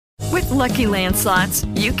Lucky Land Slots,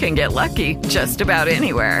 you can get lucky just about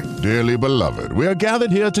anywhere. Dearly beloved, we are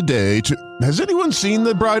gathered here today to... Has anyone seen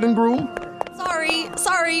the bride and groom?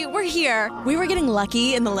 Sorry, we're here. We were getting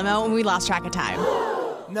lucky in the limo and we lost track of time.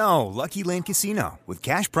 No, Lucky Land Casino, with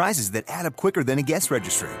cash prizes that add up quicker than a guest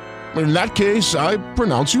registry. In that case, I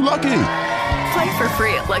pronounce you lucky. Play for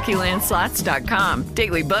free at LuckyLandSlots.com.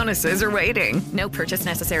 Daily bonuses are waiting. No purchase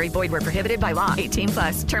necessary. Void where prohibited by law.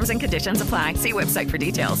 18+. Terms and conditions apply. See website for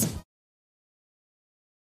details.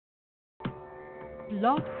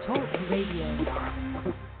 Blog Talk Radio.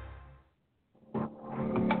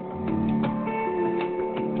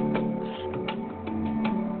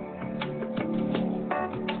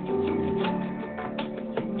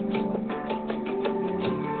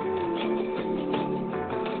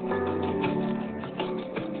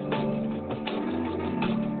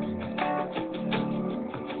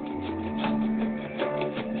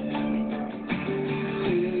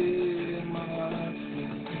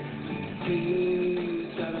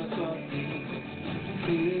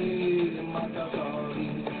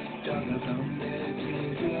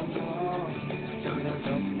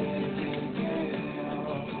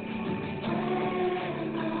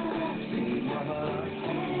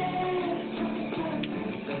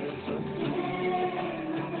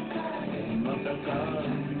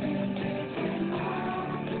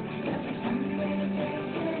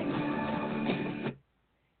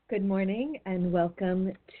 Good morning and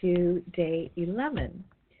welcome to day 11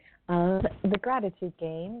 of the Gratitude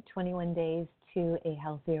Game, 21 days to a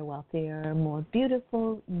healthier, wealthier, more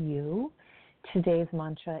beautiful you. Today's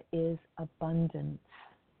mantra is abundance.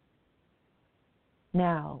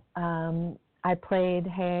 Now, I played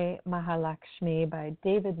Hey Mahalakshmi by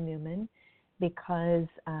David Newman because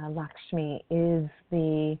Lakshmi is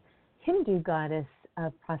the Hindu goddess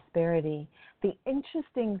of prosperity. The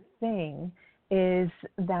interesting thing is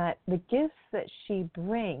that the gifts that she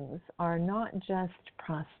brings are not just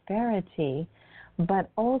prosperity, but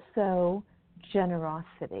also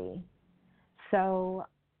generosity. So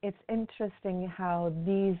it's interesting how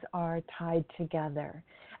these are tied together.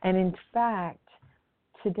 And in fact,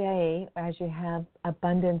 today, as you have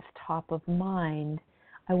abundance top of mind,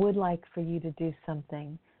 I would like for you to do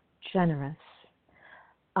something generous.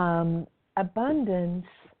 Abundance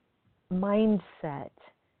mindset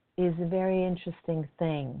is a very interesting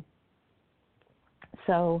thing.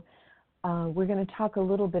 So we're going to talk a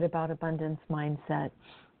little bit about abundance mindset,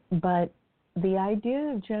 but the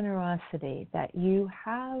idea of generosity, that you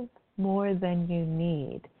have more than you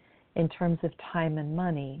need in terms of time and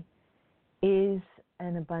money, is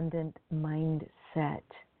an abundant mindset.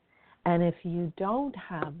 And if you don't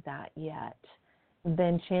have that yet,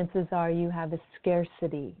 then chances are you have a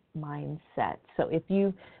scarcity mindset. So if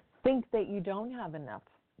you think that you don't have enough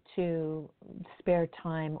to spare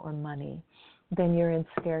time or money, then you're in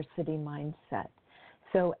scarcity mindset.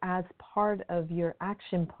 So as part of your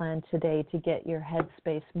action plan today to get your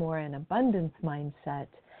headspace more in abundance mindset,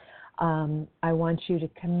 I want you to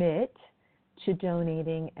commit to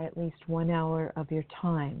donating at least 1 hour of your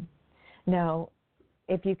time. Now,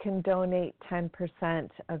 if you can donate 10%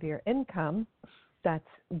 of your income, that's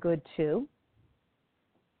good too.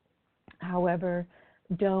 However,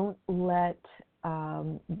 don't let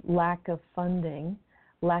lack of funding,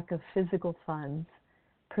 lack of physical funds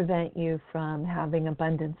prevent you from having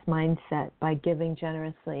abundance mindset by giving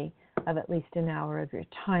generously of at least an hour of your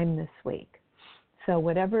time this week. So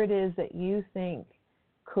whatever it is that you think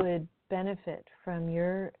could benefit from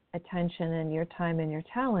your attention and your time and your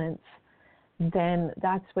talents, then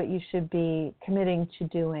that's what you should be committing to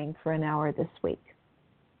doing for an hour this week.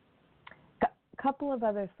 A couple of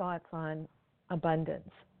other thoughts on abundance.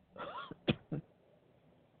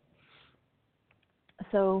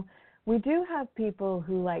 So we do have people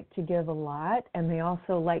who like to give a lot, and they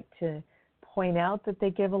also like to point out that they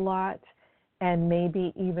give a lot and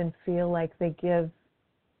maybe even feel like they give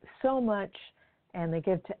so much and they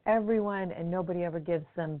give to everyone and nobody ever gives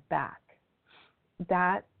them back.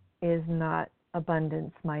 That is not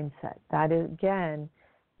abundance mindset. That, again,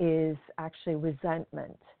 is actually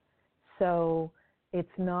resentment. So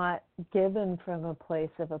it's not given from a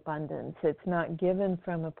place of abundance. It's not given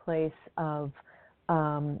from a place of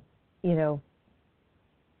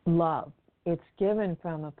love. It's given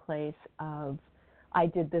from a place of, I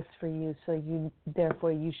did this for you, so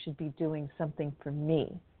therefore you should be doing something for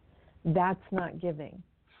me. That's not giving.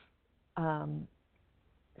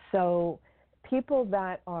 So people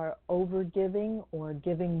that are over-giving or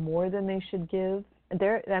giving more than they should give,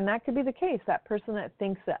 and that could be the case. That person that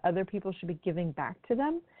thinks that other people should be giving back to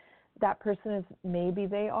them, that person is, maybe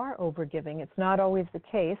they are over-giving. It's not always the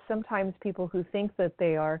case. Sometimes people who think that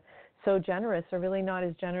they are so generous or really not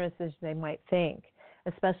as generous as they might think,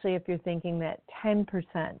 especially if you're thinking that 10%,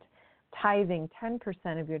 tithing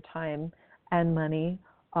 10% of your time and money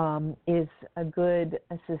is a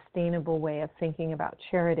sustainable way of thinking about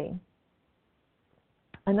charity.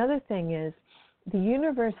 Another thing is the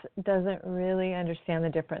universe doesn't really understand the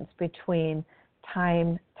difference between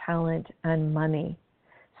time, talent, and money.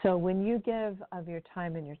 So when you give of your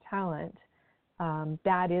time and your talent,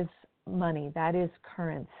 that is money, that is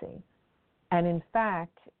currency. And in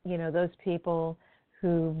fact, those people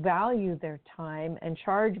who value their time and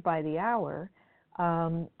charge by the hour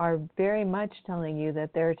are very much telling you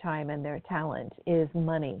that their time and their talent is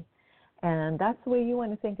money. And that's the way you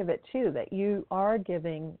want to think of it too, that you are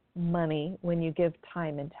giving money when you give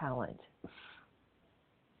time and talent.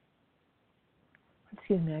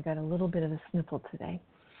 Excuse me, I got a little bit of a sniffle today.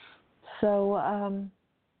 So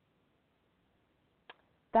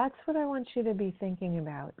that's what I want you to be thinking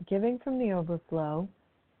about. Giving from the overflow,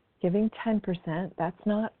 giving 10%, that's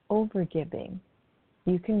not overgiving.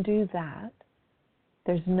 You can do that.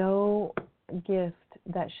 There's no gift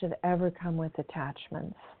that should ever come with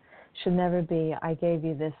attachments. Should never be, I gave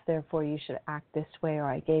you this, therefore you should act this way, or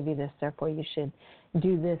I gave you this, therefore you should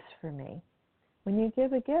do this for me. When you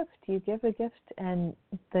give a gift, you give a gift, and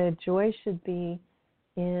the joy should be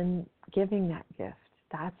in giving that gift.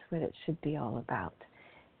 That's what it should be all about.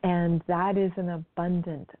 And that is an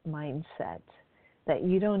abundant mindset, that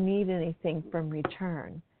you don't need anything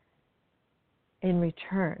in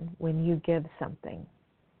return when you give something.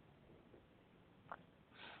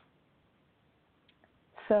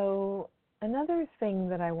 So another thing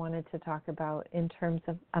that I wanted to talk about in terms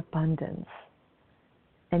of abundance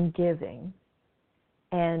and giving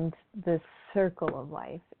and the circle of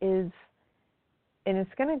life is, and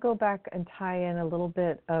it's going to go back and tie in a little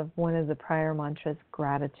bit of one of the prior mantras,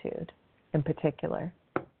 gratitude in particular.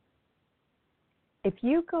 If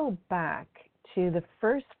you go back to the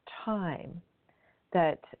first time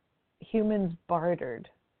that humans bartered,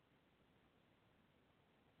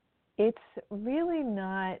 it's really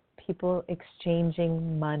not people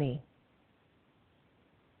exchanging money.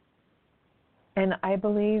 And I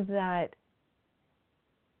believe that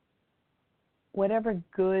whatever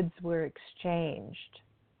goods were exchanged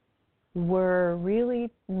were really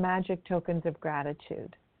magic tokens of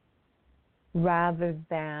gratitude rather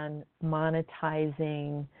than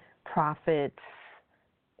monetizing profits,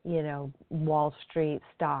 Wall Street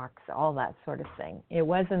stocks, all that sort of thing. It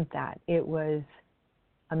wasn't that. It was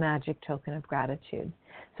a magic token of gratitude.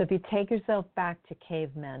 So if you take yourself back to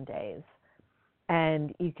caveman days,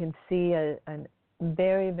 and you can see a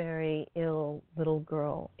very, very ill little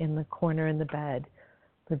girl in the corner in the bed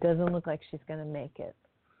who doesn't look like she's going to make it.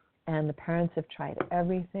 And the parents have tried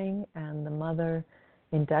everything, and the mother,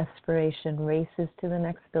 in desperation, races to the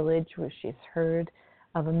next village where she's heard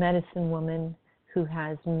of a medicine woman who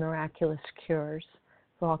has miraculous cures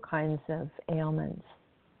for all kinds of ailments.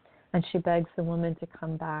 And she begs the woman to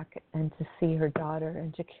come back and to see her daughter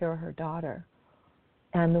and to cure her daughter.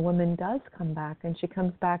 And the woman does come back, and she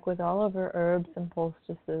comes back with all of her herbs and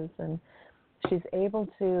poultices, and she's able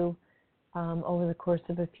to, over the course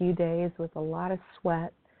of a few days, with a lot of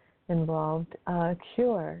sweat involved,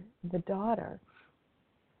 cure the daughter.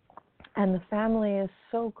 And the family is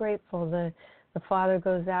so grateful. The father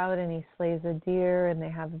goes out and he slays a deer, and they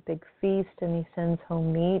have a big feast, and he sends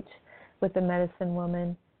home meat with the medicine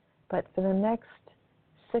woman. But for the next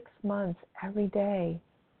 6 months, every day,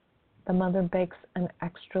 the mother bakes an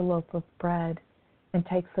extra loaf of bread and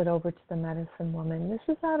takes it over to the medicine woman. This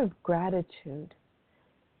is out of gratitude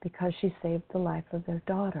because she saved the life of their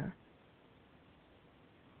daughter.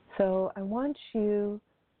 So I want you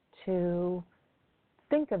to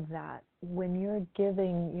think of that when you're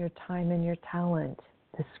giving your time and your talent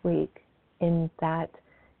this week in that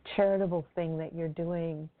charitable thing that you're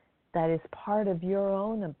doing that is part of your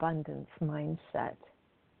own abundance mindset.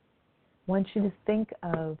 I want you to think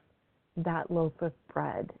of that loaf of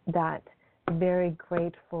bread, that very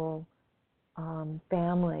grateful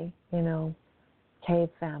family, cave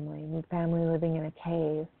family living in a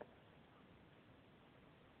cave.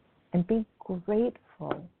 And be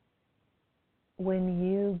grateful when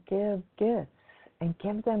you give gifts, and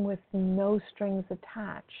give them with no strings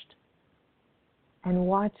attached. And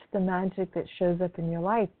watch the magic that shows up in your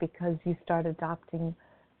life because you start adopting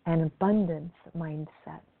an abundance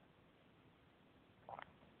mindset.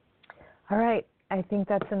 All right, I think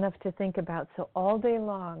that's enough to think about. So all day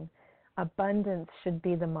long, abundance should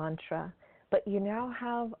be the mantra. But you now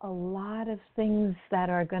have a lot of things that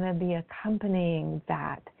are going to be accompanying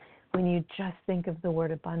that when you just think of the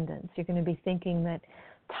word abundance. You're going to be thinking that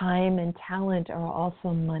Time and talent are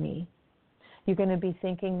also money. You're going to be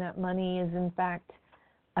thinking that money is, in fact,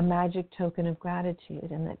 a magic token of gratitude,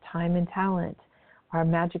 and that time and talent are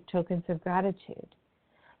magic tokens of gratitude.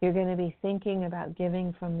 You're going to be thinking about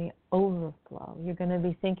giving from the overflow. You're going to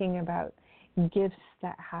be thinking about gifts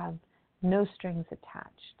that have no strings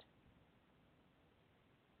attached.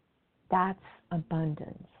 That's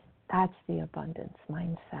abundance. That's the abundance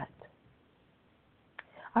mindset.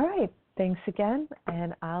 All right. Thanks again,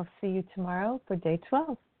 and I'll see you tomorrow for day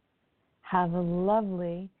 12. Have a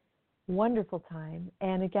lovely, wonderful time.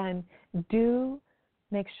 And again, do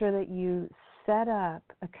make sure that you set up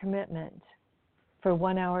a commitment for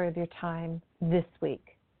 1 hour of your time this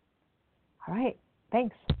week. All right.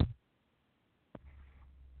 Thanks.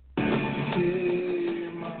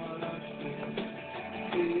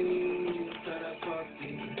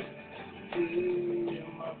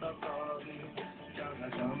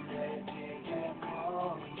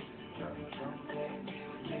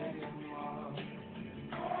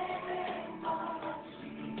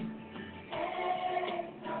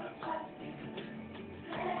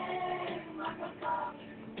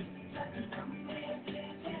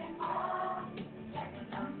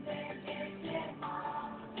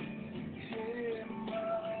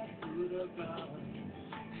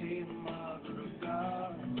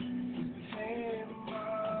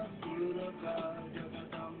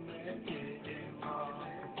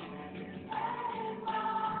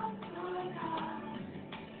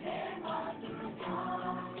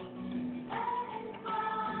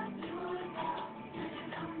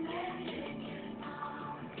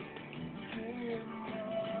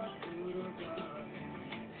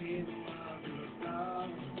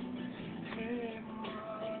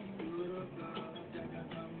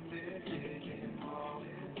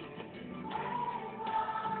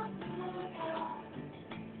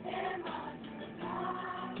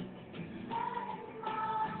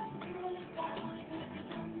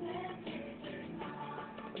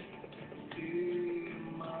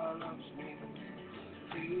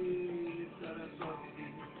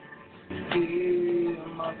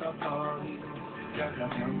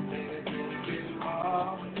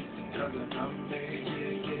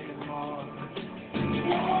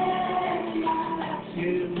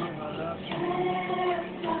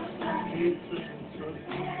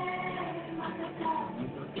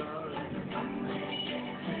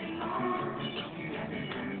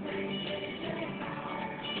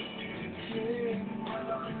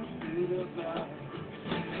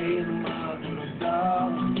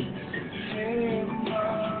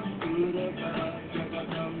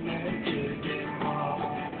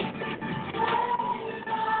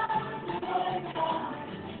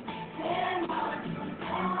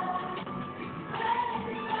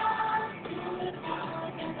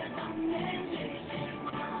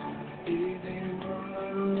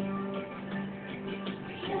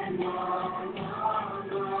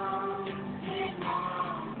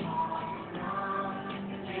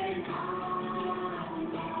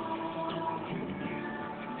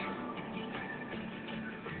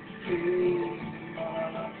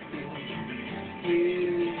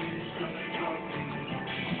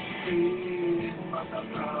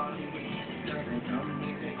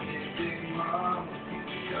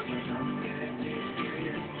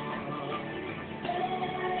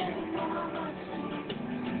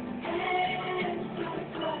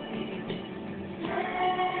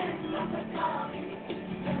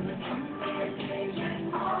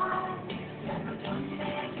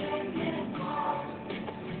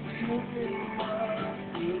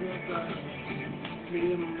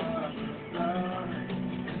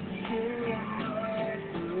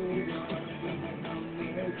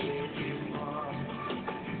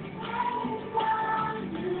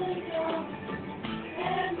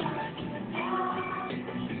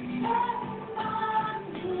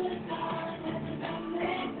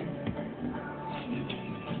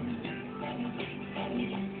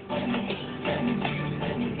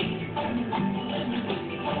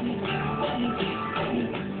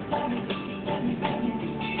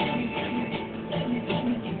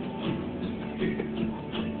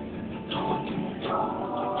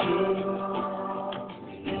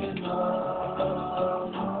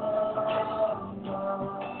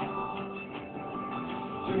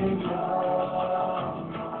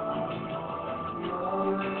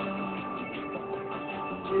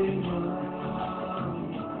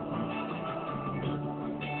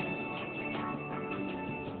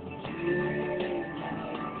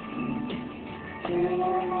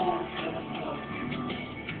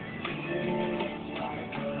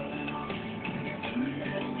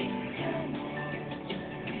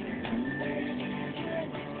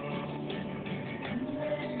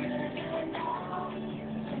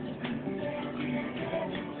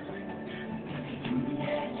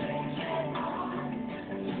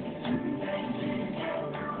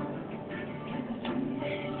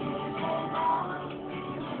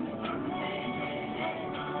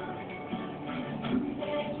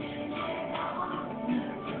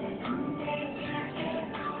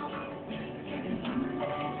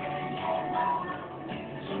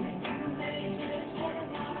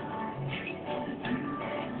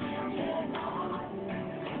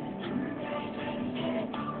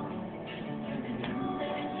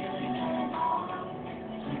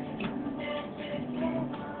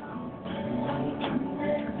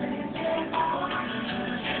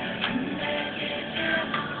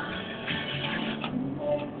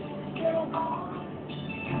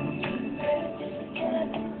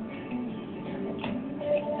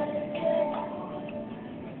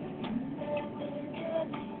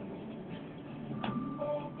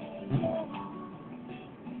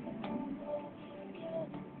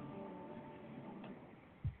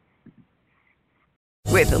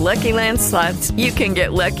 With the Lucky Land Slots, you can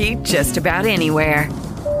get lucky just about anywhere.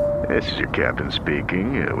 This is your captain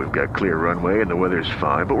speaking. We've got clear runway and the weather's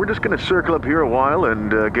fine, but we're just going to circle up here a while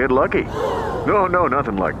and get lucky. No,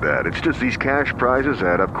 nothing like that. It's just these cash prizes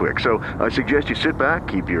add up quick. So I suggest you sit back,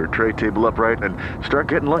 keep your tray table upright, and start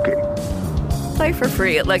getting lucky. Play for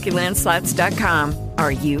free at LuckyLandSlots.com.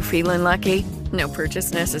 Are you feeling lucky? No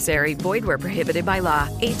purchase necessary. Void where prohibited by law.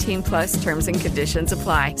 18+ terms and conditions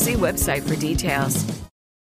apply. See website for details.